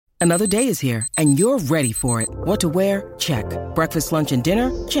Another day is here, and you're ready for it. What to wear? Check. Breakfast, lunch, and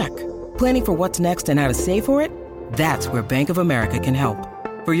dinner? Check. Planning for what's next and how to save for it? That's where Bank of America can help.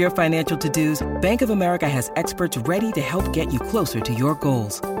 For your financial to-dos, Bank of America has experts ready to help get you closer to your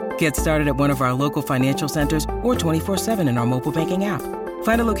goals. Get started at one of our local financial centers or 24/7 in our mobile banking app.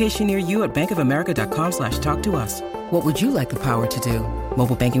 Find a location near you at bankofamerica.com/talktous. What would you like the power to do?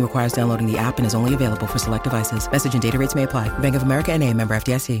 Mobile banking requires downloading the app and is only available for select devices. Message and data rates may apply. Bank of America N.A., member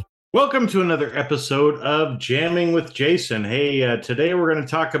FDIC. Welcome to another episode of Jamming with Jason. Hey, today we're going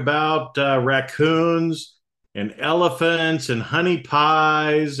to talk about raccoons and elephants and honey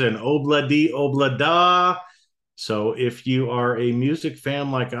pies and obla-dee, obla-da. So if you are a music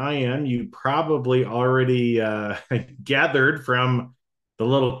fan like I am, you probably already gathered from the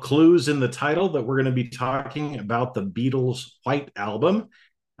little clues in the title that we're going to be talking about the Beatles' White Album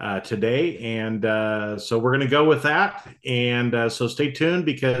today. And so we're going to go with that. And so stay tuned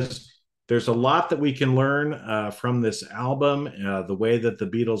because there's a lot that we can learn from this album, the way that the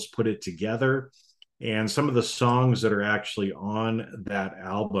Beatles put it together, and some of the songs that are actually on that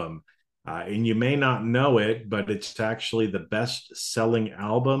album. And you may not know it, but it's actually the best-selling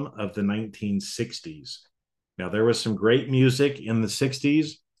album of the 1960s. Now, there was some great music in the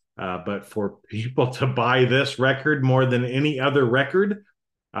 60s, but for people to buy this record more than any other record,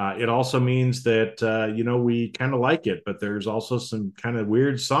 it also means that, we kind of like it, but there's also some kind of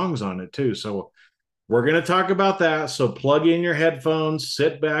weird songs on it too. So we're going to talk about that. So plug in your headphones,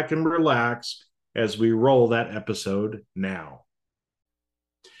 sit back and relax as we roll that episode now.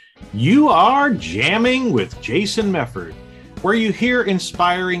 You are jamming with Jason Mefford, where you hear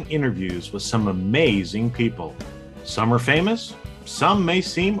inspiring interviews with some amazing people. Some are famous, some may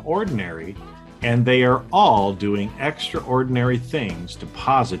seem ordinary, and they are all doing extraordinary things to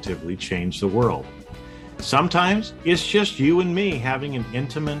positively change the world. Sometimes it's just you and me having an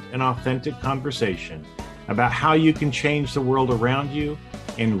intimate and authentic conversation about how you can change the world around you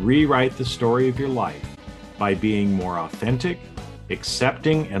and rewrite the story of your life by being more authentic,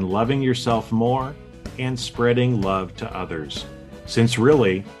 accepting and loving yourself more, and spreading love to others. Since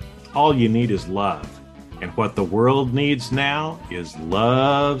really, all you need is love. And what the world needs now is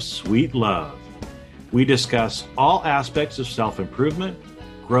love, sweet love. We discuss all aspects of self-improvement,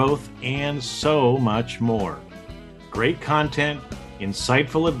 growth, and so much more. Great content,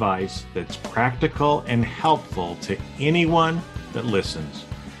 insightful advice that's practical and helpful to anyone that listens.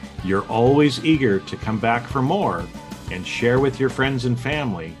 You're always eager to come back for more and share with your friends and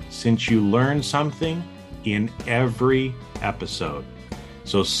family, since you learn something in every episode.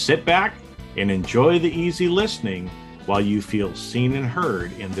 So sit back and enjoy the easy listening while you feel seen and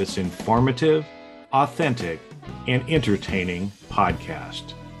heard in this informative, authentic, and entertaining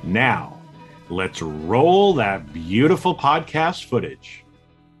podcast. Now, let's roll that beautiful podcast footage.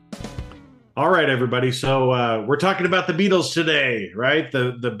 All right, everybody. So we're talking about the Beatles today, right?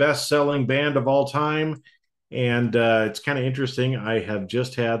 The best-selling band of all time. And it's kind of interesting. I have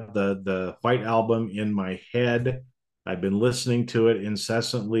just had the White Album in my head. I've been listening to it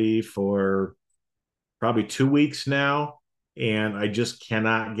incessantly for probably 2 weeks now, and I just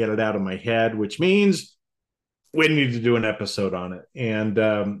cannot get it out of my head, which means we need to do an episode on it. And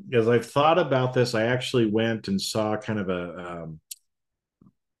as I've thought about this, I actually went and saw kind of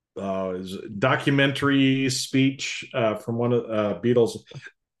a documentary speech from one of Beatles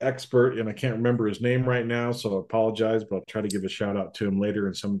expert, and I can't remember his name right now, so I apologize, but I'll try to give a shout out to him later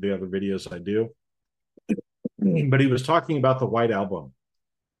in some of the other videos I do. But he was talking about the White Album,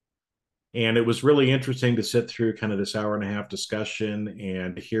 and it was really interesting to sit through kind of this hour and a half discussion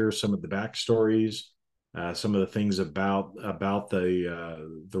and hear some of the backstories, some of the things about the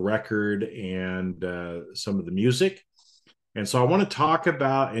record and some of the music. And so I want to talk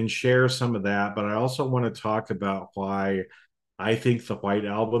about and share some of that, but I also want to talk about why I think the White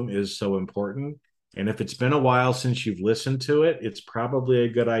Album is so important. And if it's been a while since you've listened to it, it's probably a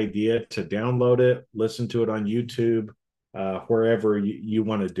good idea to download it, listen to it on YouTube, wherever you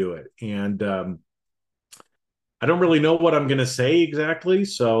want to do it. And I don't really know what I'm going to say exactly.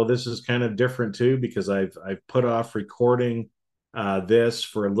 So this is kind of different too, because I've put off recording this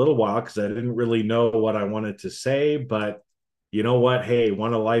for a little while because I didn't really know what I wanted to say. But you know what? Hey,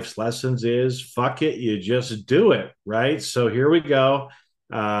 one of life's lessons is fuck it. You just do it. Right. So here we go.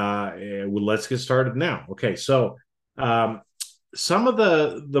 Let's get started now. Okay. So some of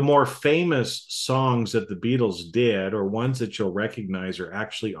the more famous songs that the Beatles did, or ones that you'll recognize, are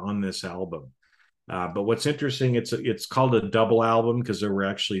actually on this album. But what's interesting, it's called a double album because there were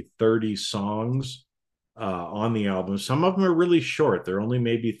actually 30 songs on the album. Some of them are really short. They're only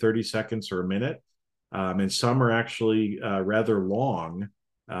maybe 30 seconds or a minute. And some are actually rather long.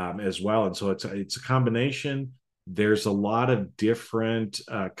 as well. And so it's a combination. There's a lot of different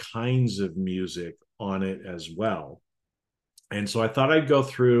kinds of music on it as well. And so I thought I'd go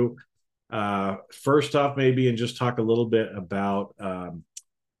through first off, maybe, and just talk a little bit about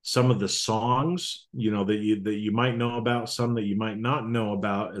some of the songs, that you might know about, some that you might not know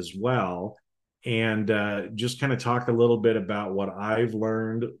about as well, and just kind of talk a little bit about what I've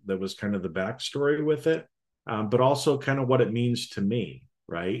learned that was kind of the backstory with it, but also kind of what it means to me,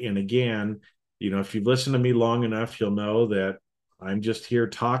 right? And again, if you've listened to me long enough, you'll know that I'm just here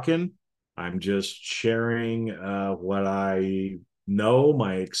talking. I'm just sharing what I know,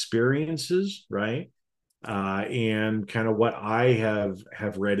 my experiences, right? And kind of what I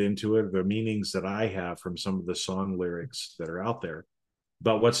have read into it, the meanings that I have from some of the song lyrics that are out there.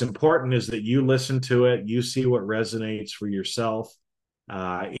 But what's important is that you listen to it, you see what resonates for yourself.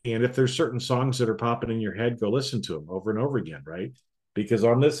 And if there's certain songs that are popping in your head, go listen to them over and over again, right? Because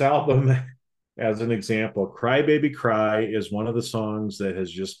on this album, as an example, Cry Baby Cry is one of the songs that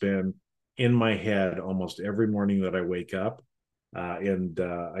has just been in my head almost every morning that I wake up. And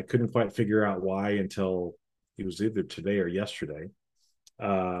I couldn't quite figure out why until it was either today or yesterday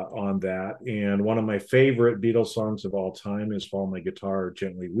on that. And one of my favorite Beatles songs of all time is While My Guitar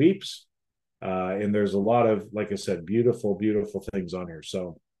Gently Weeps. And there's a lot of, like I said, beautiful, beautiful things on here.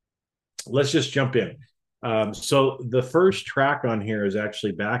 So let's just jump in. So the first track on here is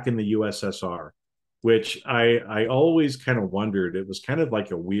actually Back in the USSR, which I always kind of wondered. It was kind of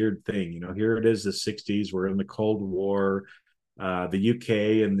like a weird thing. Here it is, the 60s, we're in the Cold War. The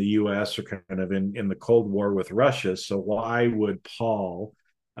UK and the US are kind of in the Cold War with Russia. So why would Paul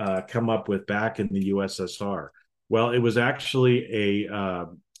come up with Back in the USSR? Well, it was actually a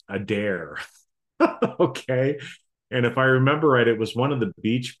dare. Okay. And if I remember right, it was one of the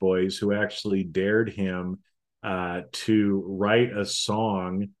Beach Boys who actually dared him to write a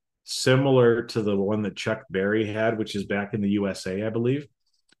song similar to the one that Chuck Berry had, which is Back in the USA, I believe,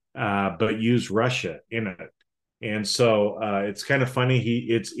 but use Russia in it. And so it's kind of funny.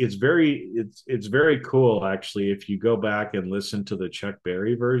 It's very cool actually if you go back and listen to the Chuck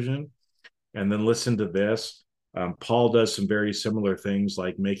Berry version and then listen to this. Paul does some very similar things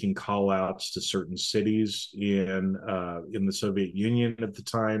like making call outs to certain cities in the Soviet Union at the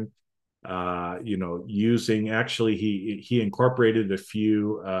time. Using actually he incorporated a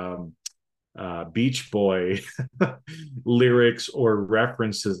few Beach Boy lyrics or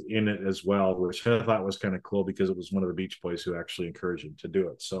references in it as well, which I thought was kind of cool because it was one of the Beach Boys who actually encouraged him to do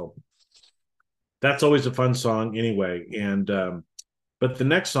it. So that's always a fun song anyway. And but the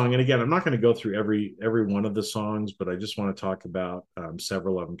next song, and again, I'm not going to go through every one of the songs, but I just want to talk about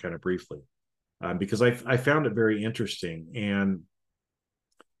several of them kind of briefly because I found it very interesting. And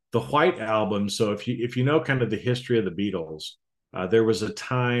the White Album. So if you know kind of the history of the Beatles, there was a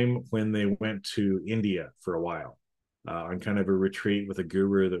time when they went to India for a while on kind of a retreat with a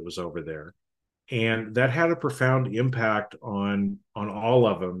guru that was over there, and that had a profound impact on all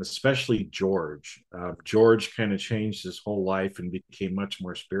of them, especially George. George kind of changed his whole life and became much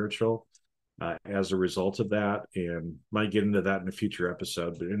more spiritual as a result of that, and might get into that in a future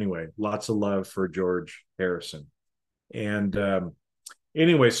episode. But anyway, lots of love for George Harrison, and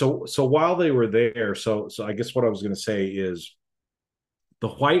anyway, so while they were there, so I guess what I was going to say is the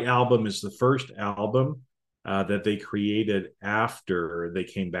White Album is the first album that they created after they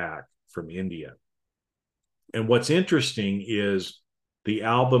came back from India. And what's interesting is the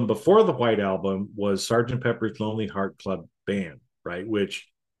album before the White Album was Sgt. Pepper's Lonely Heart Club Band, right? Which,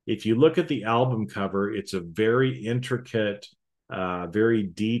 if you look at the album cover, it's a very intricate, very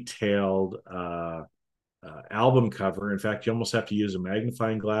detailed album cover. In fact, you almost have to use a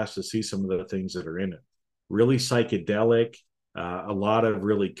magnifying glass to see some of the things that are in it. Really psychedelic, a lot of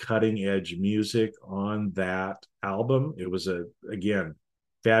really cutting edge music on that album. It was again,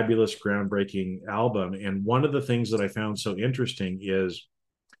 fabulous, groundbreaking album. And one of the things that I found so interesting is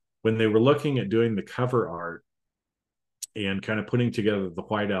when they were looking at doing the cover art and kind of putting together the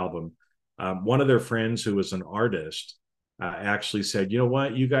White Album, one of their friends who was an artist actually said, you know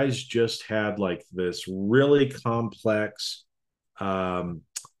what, you guys just had like this really complex album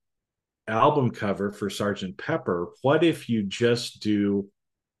cover for Sgt. Pepper. What if you just do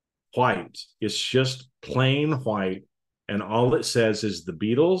white? It's just plain white, and all it says is the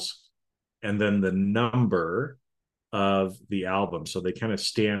Beatles and then the number of the album. So they kind of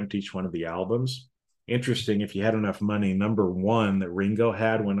stamped each one of the albums. Interesting, if you had enough money, number one that Ringo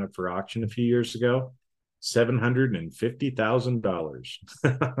had went up for auction a few years ago,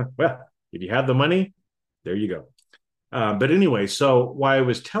 $750,000. Well, if you have the money, there you go. But anyway, so why I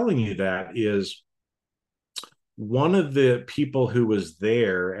was telling you that is one of the people who was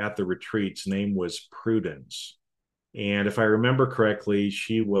there at the retreat's name was Prudence. And if I remember correctly,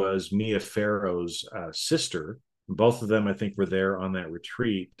 she was Mia Farrow's sister. Both of them, I think, were there on that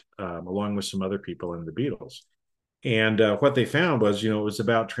retreat, along with some other people in the Beatles. And what they found was, it was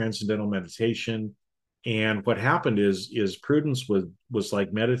about transcendental meditation. And what happened is Prudence was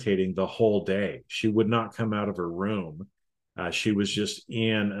like meditating the whole day. She would not come out of her room. She was just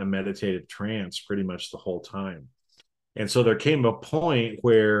in a meditative trance pretty much the whole time. And so there came a point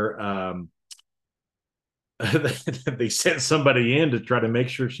where they sent somebody in to try to make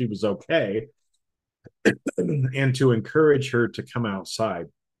sure she was okay and to encourage her to come outside.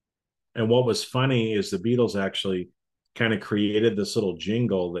 And what was funny is the Beatles actually kind of created this little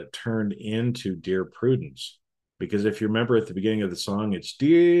jingle that turned into Dear Prudence. Because if you remember at the beginning of the song, it's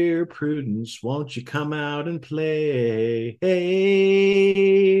Dear Prudence, won't you come out and play?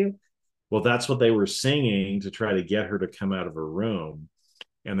 Hey. Well, that's what they were singing to try to get her to come out of her room.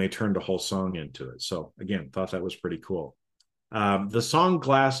 And they turned a whole song into it. So again, thought that was pretty cool. The song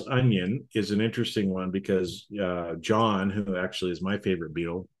Glass Onion is an interesting one because John, who actually is my favorite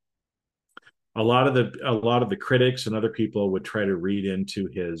Beatle, a lot of the critics and other people would try to read into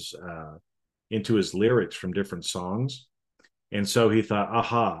his lyrics from different songs. And so he thought,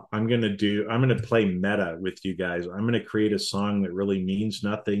 aha, I'm going to play meta with you guys. I'm going to create a song that really means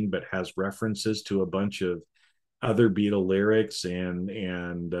nothing, but has references to a bunch of other Beatle lyrics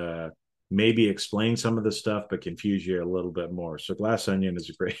and maybe explain some of the stuff, but confuse you a little bit more. So Glass Onion is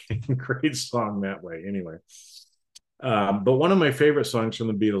a great, great song that way. Anyway. But one of my favorite songs from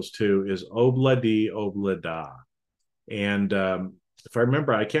the Beatles too is Obla Di Obla Da. And if I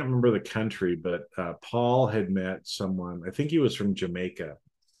remember, I can't remember the country, but Paul had met someone, I think he was from Jamaica.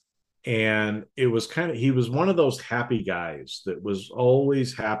 And it was he was one of those happy guys that was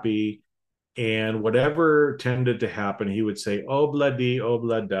always happy. And whatever tended to happen, he would say, Obla Di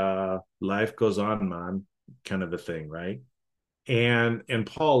Obla Da, life goes on, man, kind of a thing, right? And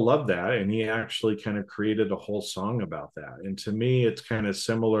Paul loved that, and he actually kind of created a whole song about that. And to me, it's kind of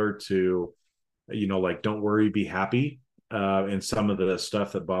similar to, like Don't Worry, Be Happy, and some of the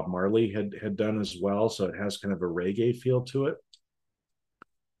stuff that Bob Marley had done as well. So it has kind of a reggae feel to it.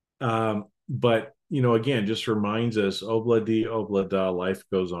 But again, just reminds us, Obla Di Obla Da, life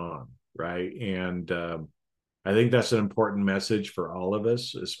goes on, right? And I think that's an important message for all of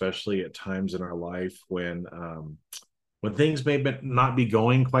us, especially at times in our life when things may not be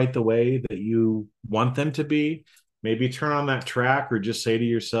going quite the way that you want them to be. Maybe turn on that track or just say to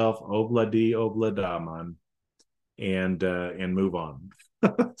yourself, Obla Di Obla Da, man, and move on.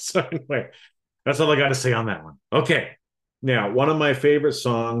 So anyway, that's all I got to say on that one. Okay. Now, one of my favorite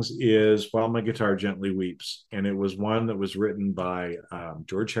songs is While My Guitar Gently Weeps. And it was one that was written by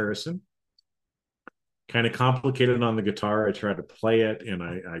George Harrison. Kind of complicated on the guitar. I try to play it and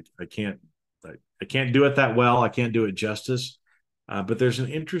I can't do it that well. I can't do it justice. But there's an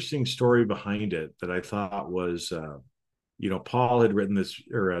interesting story behind it that I thought was, Paul had written this,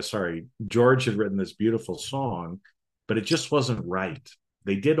 or George had written this beautiful song, but it just wasn't right.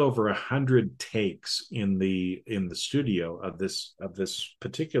 They did over 100 takes in the studio of this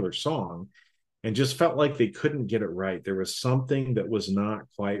particular song, and just felt like they couldn't get it right. There was something that was not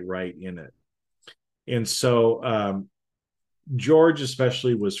quite right in it, and so George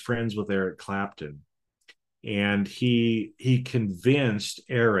especially was friends with Eric Clapton, and he convinced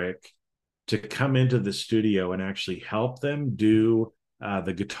Eric to come into the studio and actually help them do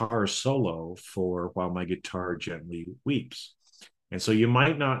the guitar solo for While My Guitar Gently Weeps. And so you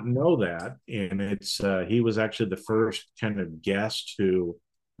might not know that. And it's he was actually the first kind of guest who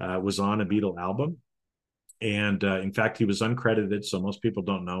was on a Beatle album. And in fact, he was uncredited. So most people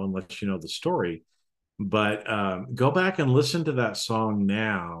don't know unless you know the story. But go back and listen to that song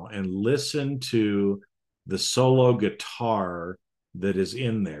now and listen to the solo guitar that is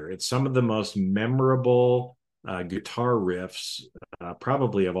in there. It's some of the most memorable guitar riffs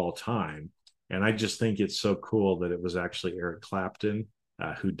probably of all time. And I just think it's so cool that it was actually Eric Clapton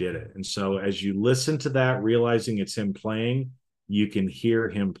who did it. And so as you listen to that, realizing it's him playing, you can hear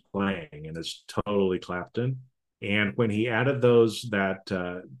him playing, and it's totally Clapton. And when he added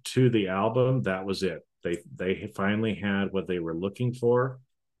that to the album, that was it. They finally had what they were looking for,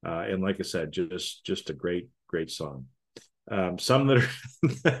 and like I said, just a great song. Some that are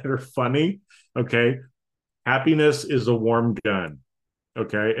that are funny. Okay, Happiness is a Warm Gun.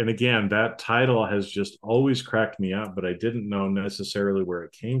 Okay. And again, that title has just always cracked me up, but I didn't know necessarily where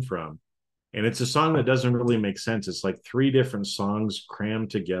it came from. And it's a song that doesn't really make sense. It's like three different songs crammed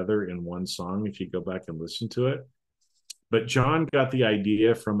together in one song if you go back and listen to it. But John got the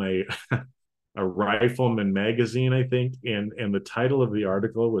idea from a Rifleman magazine, I think, and the title of the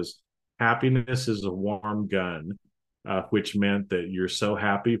article was "Happiness is a Warm Gun," which meant that you're so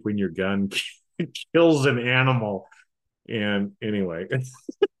happy when your gun kills an animal. And anyway,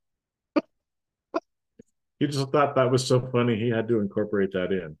 he just thought that was so funny, he had to incorporate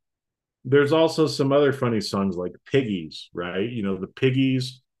that in. There's also some other funny songs like Piggies, right? You know, the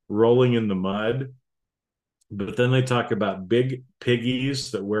piggies rolling in the mud. But then they talk about big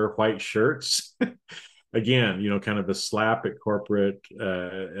piggies that wear white shirts. Again, you know, kind of a slap at at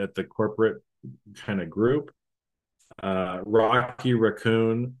the corporate kind of group. Rocky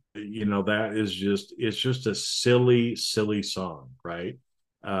Raccoon, you know, that is just, it's just a silly, silly song, right?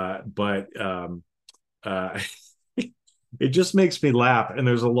 But uh, it just makes me laugh. And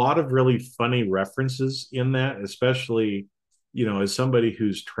there's a lot of really funny references in that, especially, you know, as somebody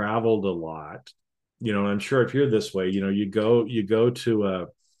who's traveled a lot, you know, I'm sure if you're this way, you know, you go to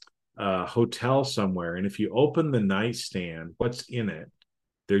a hotel somewhere, and if you open the nightstand, what's in it?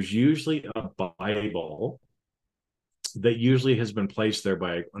 There's usually a Bible that usually has been placed there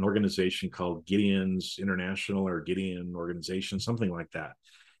by an organization called Gideon's International or Gideon Organization, something like that.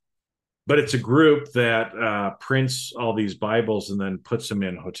 But it's a group that prints all these Bibles and then puts them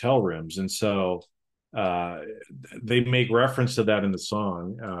in hotel rooms. And so uh, they make reference to that in the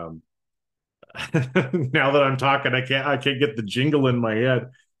song. Now that I'm talking, I can't get the jingle in my head,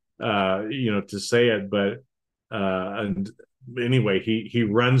 you know, to say it. But and anyway, he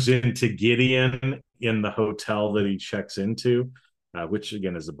runs into Gideon in the hotel that he checks into, which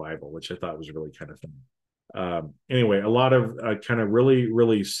again is the Bible, which I thought was really kind of funny. Anyway, a lot of kind of really,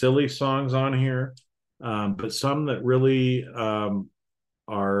 really silly songs on here, but some that really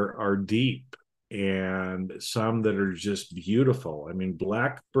are deep, and some that are just beautiful. I mean,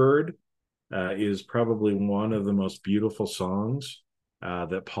 Blackbird is probably one of the most beautiful songs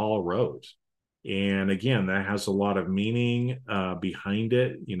that Paul wrote. And again, that has a lot of meaning behind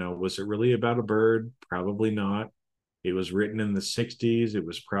it. You know, was it really about a bird? Probably not. It was written in the 60s. It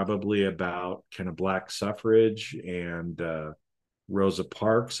was probably about kind of black suffrage, and Rosa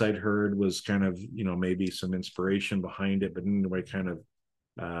Parks, I'd heard, was kind of, you know, maybe some inspiration behind it, but anyway, kind of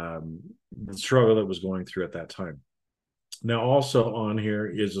the struggle that was going through at that time. Now, also on here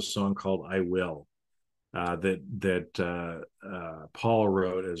is a song called "I Will" that Paul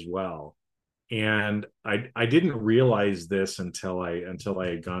wrote as well. And I didn't realize this until I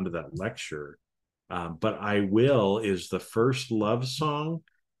had gone to that lecture. But "I Will" is the first love song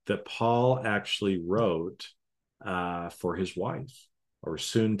that Paul actually wrote for his wife, or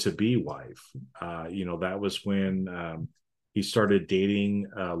soon to be wife. You know, that was when he started dating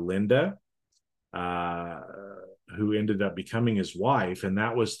Linda, uh, who ended up becoming his wife. And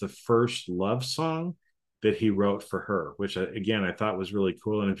that was the first love song that he wrote for her, which again, I thought was really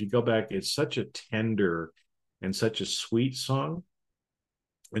cool. And if you go back, it's such a tender and such a sweet song.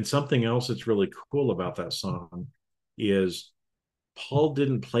 And something else that's really cool about that song is Paul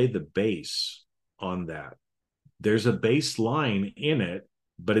didn't play the bass on that. There's a bass line in it,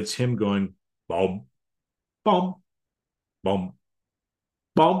 but it's him going boom, boom, boom,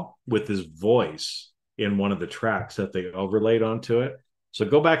 boom with his voice in one of the tracks that they overlaid onto it. So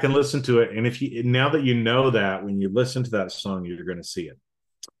go back and listen to it. And if you, now that you know that, when you listen to that song, you're going to see it.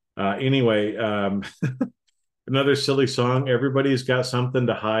 Anyway, another silly song. Everybody's got something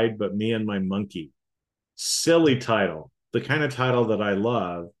to hide but me and my monkey. Silly title, the kind of title that I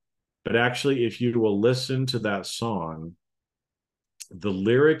love. But actually, if you will listen to that song, the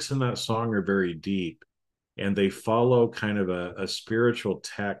lyrics in that song are very deep, and they follow kind of a spiritual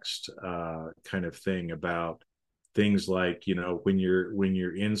text kind of thing about things like, you know, when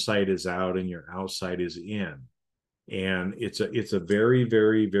your inside is out and your outside is in. And it's a very,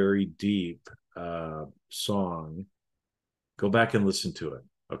 very, very deep song. Go back and listen to it,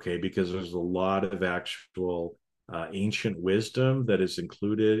 okay? Because there's a lot of actual ancient wisdom that is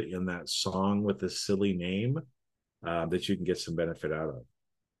included in that song with a silly name that you can get some benefit out of.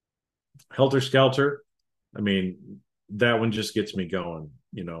 Helter Skelter, I mean, that one just gets me going.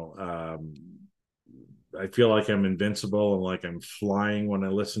 You know, I feel like I'm invincible and like I'm flying when I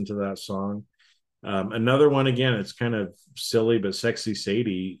listen to that song. Another one, again, it's kind of silly, but Sexy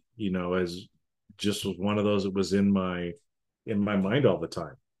Sadie, you know, as just was one of those that was in my mind all the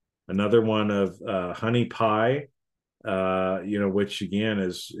time. Another one of Honey Pie, you know, which again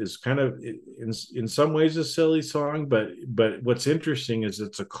is kind of in some ways a silly song, but what's interesting is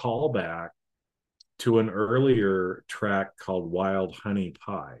it's a callback to an earlier track called Wild Honey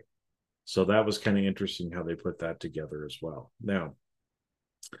Pie. So that was kind of interesting how they put that together as well. Now,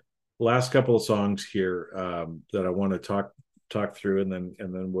 last couple of songs here that I want to talk through, and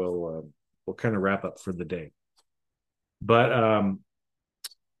then we'll we'll kind of wrap up for the day. But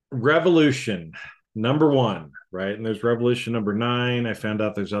Revolution number one, right? And there's Revolution number 9. I found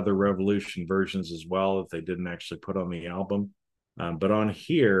out there's other Revolution versions as well that they didn't actually put on the album. But on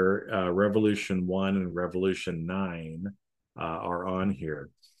here, Revolution 1 and Revolution 9 are on here.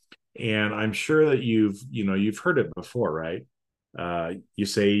 And I'm sure that you've heard it before, right? You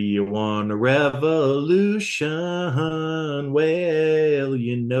say you want a revolution, well,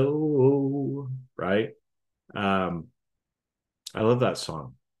 right? Um, I love that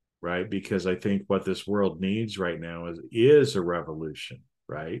song, right? Because I think what this world needs right now is a revolution,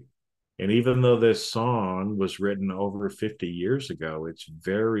 right? And even though this song was written over 50 years ago, it's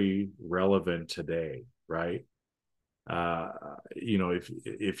very relevant today, right? uh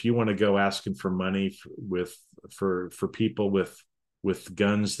if you want to go asking for money for people with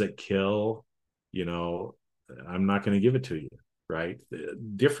guns that kill, you know I'm not going to give it to you, right?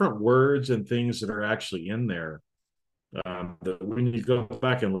 Different words and things that are actually in there, that when you go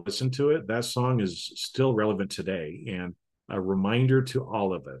back and listen to it, that song is still relevant today, and a reminder to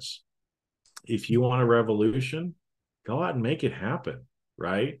all of us: if you want a revolution, go out and make it happen,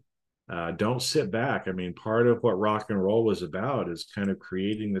 right? Don't sit back. I mean, part of what rock and roll was about is kind of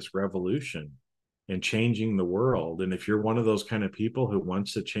creating this revolution and changing the world. And if you're one of those kind of people who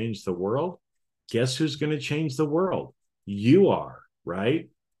wants to change the world, guess who's going to change the world? You are, right?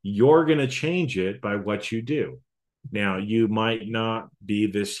 You're going to change it by what you do. Now, you might not be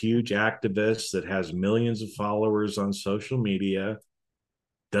this huge activist that has millions of followers on social media.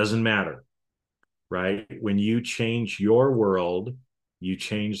 Doesn't matter, right? When you change your world, you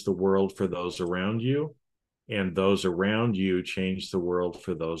change the world for those around you, and those around you change the world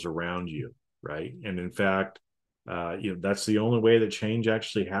for those around you, right? And in fact, that's the only way that change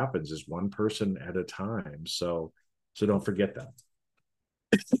actually happens, is one person at a time. So don't forget that.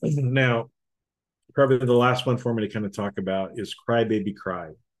 Now, probably the last one for me to kind of talk about is Cry Baby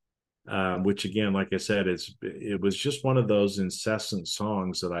Cry, which again, like I said, it was just one of those incessant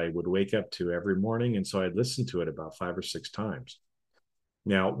songs that I would wake up to every morning. And so I'd listen to it about 5 or 6 times.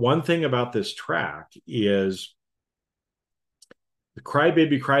 Now, one thing about this track is the Cry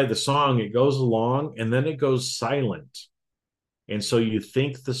Baby Cry, the song, it goes along and then it goes silent. And so you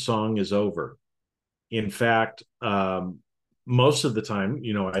think the song is over. In fact, most of the time,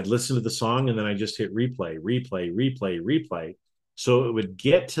 I'd listen to the song and then I just hit replay, replay, replay, replay. So it would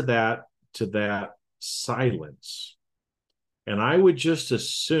get to that silence. And I would just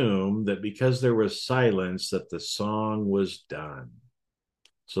assume that because there was silence, that the song was done.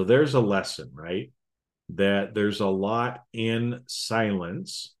 So there's a lesson, right? That there's a lot in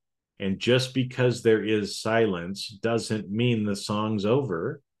silence. And just because there is silence doesn't mean the song's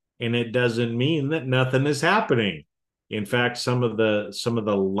over. And it doesn't mean that nothing is happening. In fact, some of the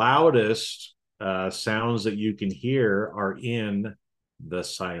loudest sounds that you can hear are in the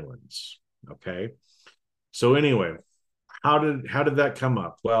silence. Okay. So anyway, how did that come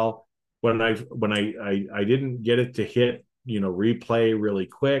up? Well, when I didn't get it to hit replay really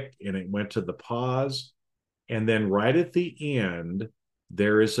quick, and it went to the pause, and then right at the end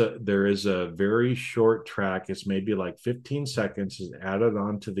there is a very short track. It's maybe like 15 seconds is added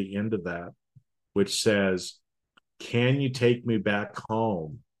on to the end of that, which says, "Can you take me back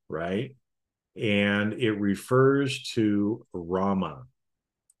home?" Right? And it refers to Rama.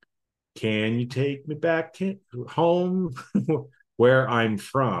 Can you take me back home where I'm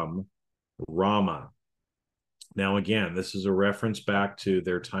from, Rama? Now, again, this is a reference back to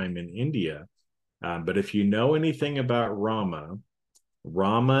their time in India. But if you know anything about Rama,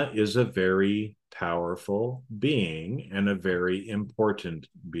 Rama is a very powerful being and a very important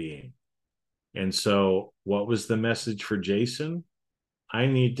being. And so, what was the message for Jason? I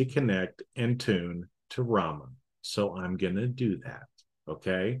need to connect and tune to Rama. So I'm going to do that.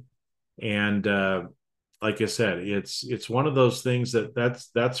 Okay. And like I said, it's one of those things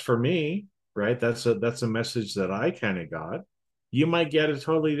that's for me, right? That's a message that I kind of got. You might get a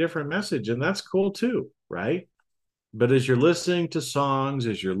totally different message, and that's cool too, right? But as you're listening to songs,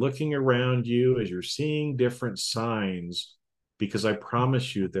 as you're looking around you, as you're seeing different signs, because I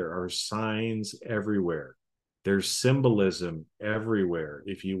promise you, there are signs everywhere. There's symbolism everywhere.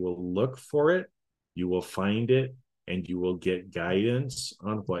 If you will look for it, you will find it, and you will get guidance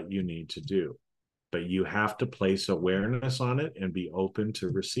on what you need to do. But you have to place awareness on it and be open to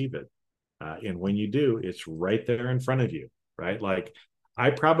receive it. And when you do, it's right there in front of you, right? Like, I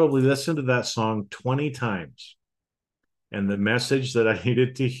probably listened to that song 20 times. And the message that I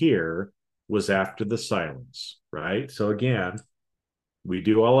needed to hear was after the silence, right? So again, we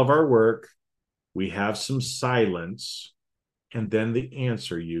do all of our work. We have some silence. And then the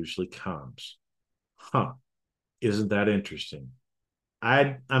answer usually comes. Huh, isn't that interesting?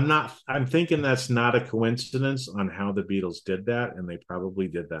 I'm thinking that's not a coincidence on how the Beatles did that, and they probably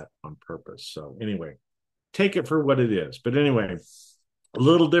did that on purpose. So anyway, take it for what it is. But anyway, a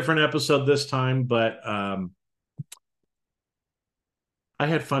little different episode this time, but I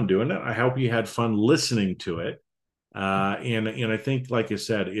had fun doing it. I hope you had fun listening to it. And I think, like I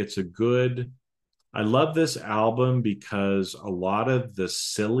said, it's a good. I love this album because a lot of the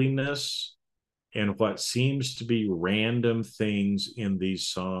silliness and what seems to be random things in these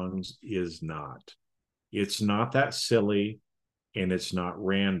songs is not. It's not that silly and it's not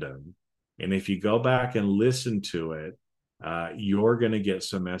random. And if you go back and listen to it, you're going to get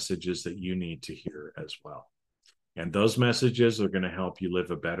some messages that you need to hear as well. And those messages are going to help you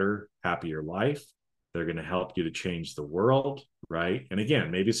live a better, happier life. They're going to help you to change the world, right? And again,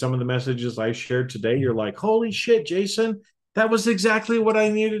 maybe some of the messages I shared today, you're like, holy shit, Jason, that was exactly what I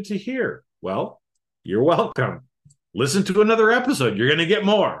needed to hear. Well, you're welcome. Listen to another episode. You're going to get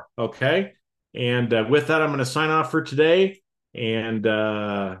more, okay? And with that, I'm going to sign off for today. And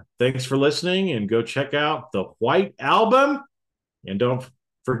thanks for listening. And go check out the White Album. And don't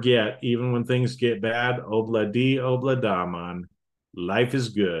forget, even when things get bad, obla di, obla da, man. Life is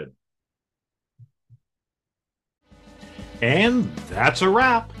good. And that's a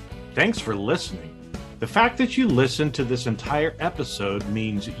wrap. Thanks for listening. The fact that you listened to this entire episode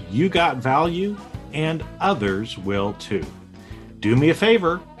means you got value and others will too. Do me a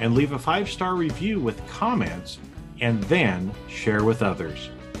favor and leave a 5-star review with comments and then share with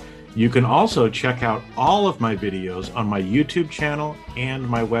others. You can also check out all of my videos on my YouTube channel and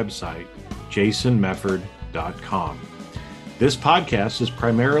my website, jasonmefford.com. This podcast is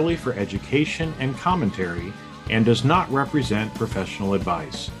primarily for education and commentary and does not represent professional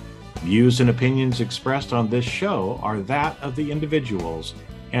advice. Views and opinions expressed on this show are that of the individuals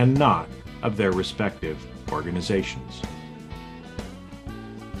and not of their respective organizations.